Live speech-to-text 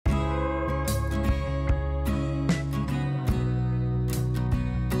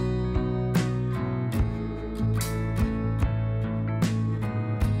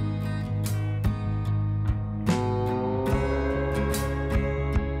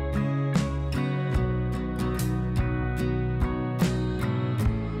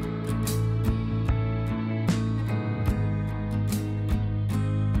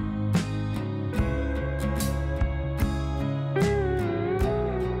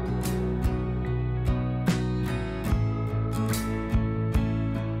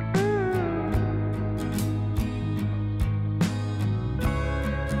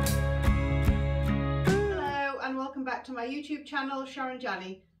YouTube channel, Sharon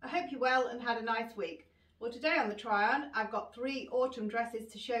Janney. I hope you're well and had a nice week. Well, today on the try on, I've got 3 autumn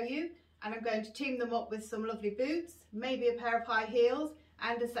dresses to show you, and I'm going to team them up with some lovely boots, maybe a pair of high heels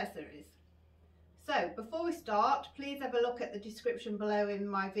and accessories. So before we start, please have a look at the description below in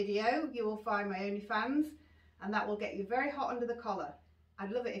my video. You will find my OnlyFans, and that will get you very hot under the collar.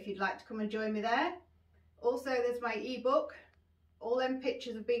 I'd love it if you'd like to come and join me there. Also, there's my ebook. All them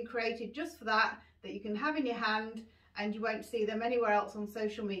pictures have been created just for that you can have in your hand, and you won't see them anywhere else on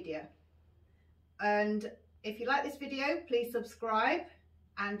social media. And if you like this video, please subscribe,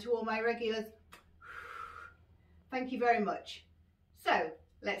 and to all my regulars, thank you very much. So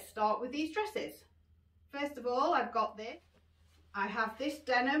let's start with these dresses. First of all, I've got this. I have this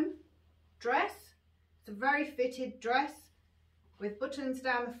denim dress. It's a very fitted dress with buttons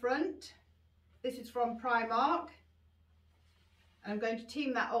down the front. This is from Primark. And I'm going to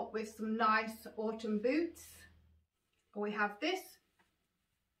team that up with some nice autumn boots. We have this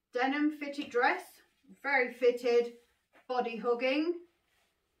denim fitted dress, very fitted, body hugging,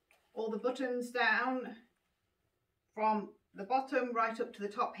 all the buttons down from the bottom right up to the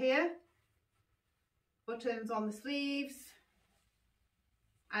top here, buttons on the sleeves,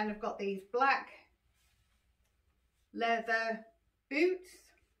 and I've got these black leather boots.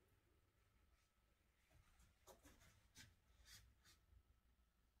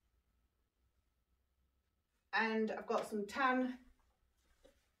 And I've got some tan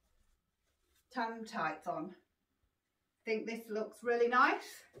tights on. I think this looks really nice.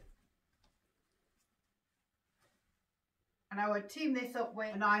 And I would team this up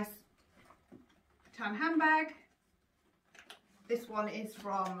with a nice tan handbag. This one is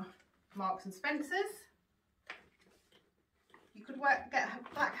from Marks and Spencer's. You could get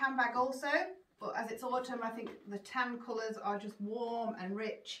a black handbag also, but as it's autumn, I think the tan colours are just warm and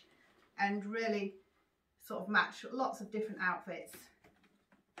rich and really sort of match lots of different outfits.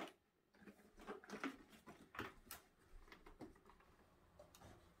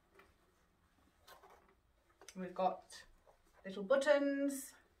 We've got little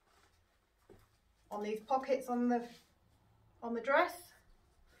buttons on these pockets on the dress.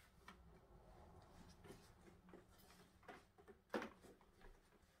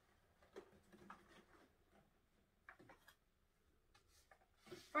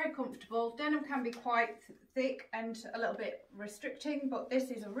 Very comfortable. Denim can be quite thick and a little bit restricting, but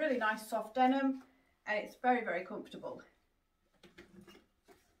this is a really nice soft denim and it's very, very comfortable.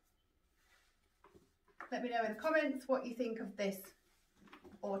 Let me know in the comments what you think of this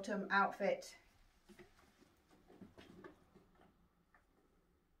autumn outfit.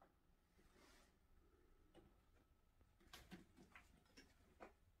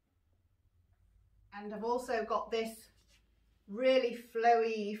 And I've also got this really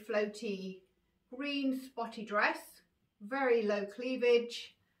floaty green spotty dress, very low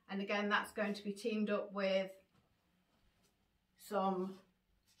cleavage, and again that's going to be teamed up with some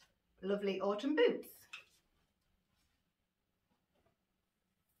lovely autumn boots.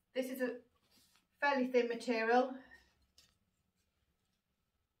 This is a fairly thin material,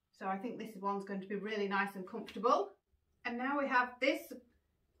 so I think this one's going to be really nice and comfortable. And now we have this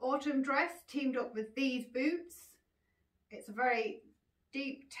autumn dress teamed up with these boots. It's a very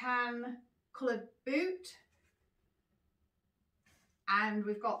deep tan coloured boot, and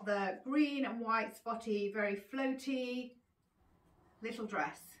we've got the green and white spotty, very floaty little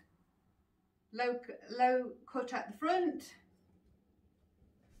dress. Low cut at the front,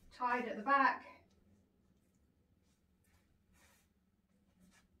 tied at the back.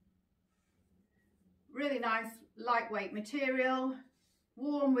 Really nice lightweight material,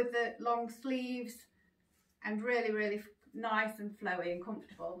 warm with the long sleeves, and really nice and flowy and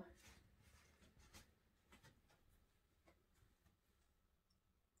comfortable.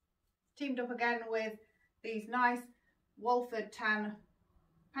 Teamed up again with these nice Walford tan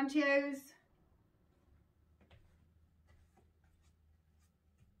pantyhose.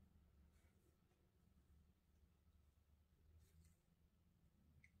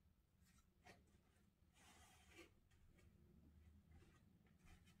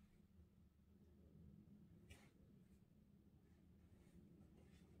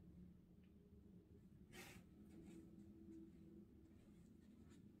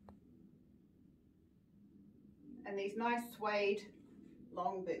 And these nice suede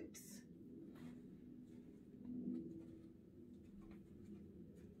long boots.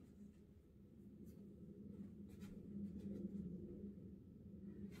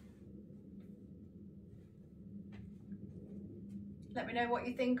 Let me know what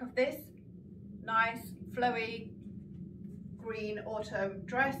you think of this nice flowy green autumn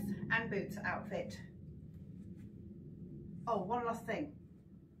dress and boots outfit. Oh, one last thing.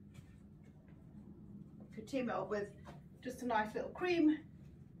 Could team it up with just a nice little cream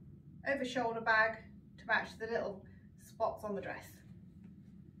over shoulder bag to match the little spots on the dress.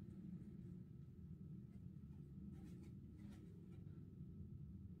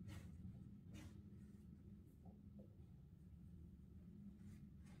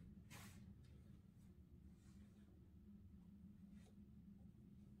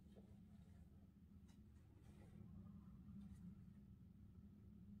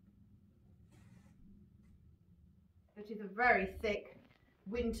 It is a very thick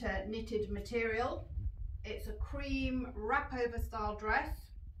winter knitted material. It's a cream wrap over style dress,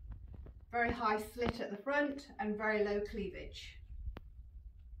 very high slit at the front and very low cleavage.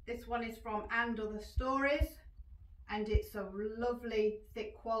 This one is from And Other Stories, and it's a lovely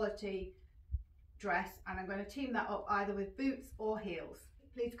thick quality dress, and I'm going to team that up either with boots or heels.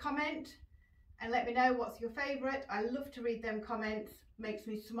 Please comment and let me know what's your favourite. I love to read them comments, makes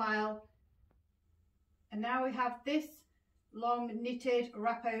me smile. And now we have this long knitted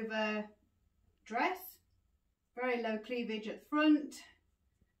wrap over dress, very low cleavage at the front,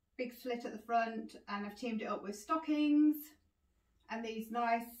 big slit at the front, and I've teamed it up with stockings and these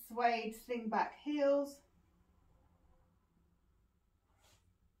nice suede slingback heels.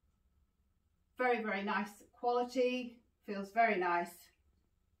 Very, very nice quality, feels very nice.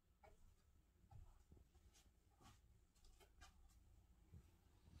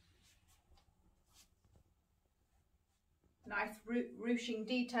 Nice ruching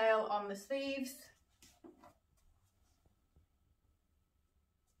detail on the sleeves.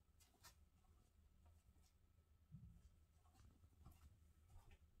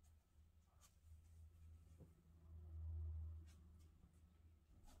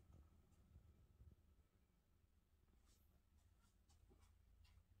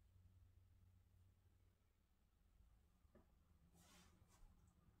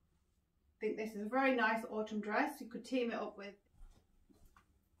 I think this is a very nice autumn dress. You could team it up with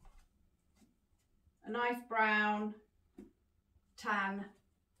a nice brown tan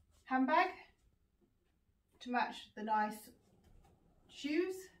handbag to match the nice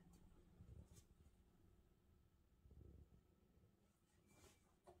shoes.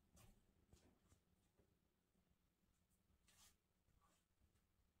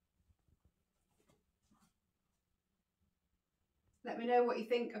 Let me know what you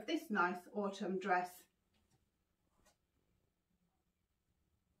think of this nice autumn dress.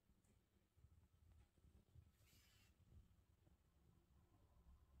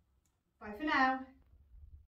 Bye for now.